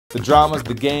the dramas,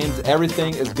 the games,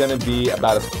 everything is going to be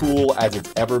about as cool as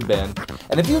it's ever been.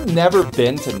 And if you've never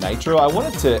been to Nitro, I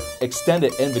wanted to extend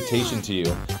an invitation to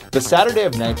you. The Saturday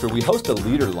of Nitro, we host a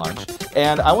leader lunch,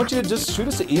 and I want you to just shoot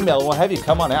us an email and we'll have you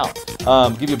come on out.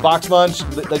 Give you a box lunch,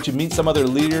 let you meet some other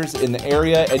leaders in the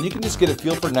area, and you can just get a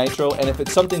feel for Nitro and if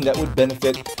it's something that would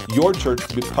benefit your church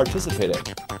to participate in.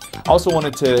 Also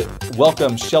wanted to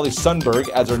welcome Shelly Sundberg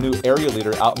as our new area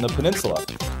leader out in the peninsula.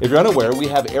 If you're unaware, we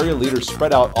have area leaders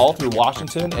spread out all through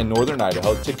Washington and northern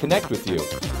Idaho to connect with you.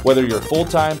 Whether you're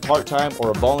full-time, part-time,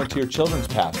 or a volunteer children's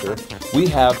pastor, we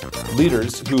have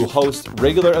leaders who host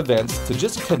regular events to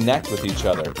just connect with each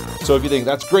other. So if you think,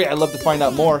 that's great, I'd love to find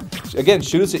out more, again,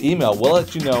 shoot us an email. We'll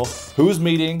let you know who's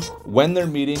meeting, when they're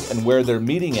meeting, and where they're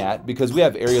meeting at, because we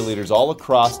have area leaders all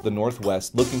across the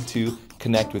Northwest looking to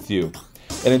connect with you.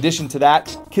 In addition to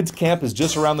that, Kids Camp is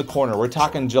just around the corner. We're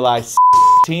talking July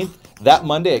 16th. That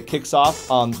Monday, it kicks off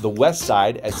on the west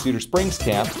side at Cedar Springs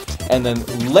Camp, and then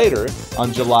later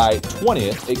on July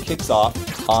 20th, it kicks off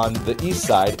on the east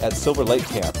side at Silver Lake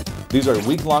Camp. These are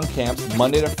week-long camps,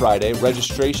 Monday to Friday.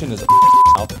 Registration is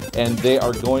now, and they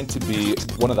are going to be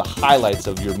one of the highlights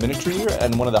of your ministry year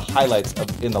and one of the highlights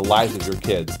in the lives of your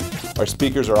kids. Our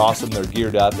speakers are awesome, they're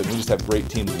geared up, and we just have great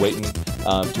teams waiting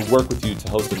to work with you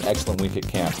to host an excellent week at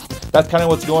camp. That's kind of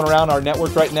what's going around our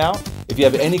network right now. If you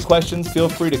have any questions, feel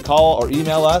free to call or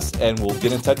email us, and we'll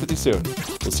get in touch with you soon.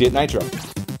 We'll see you at Nitro.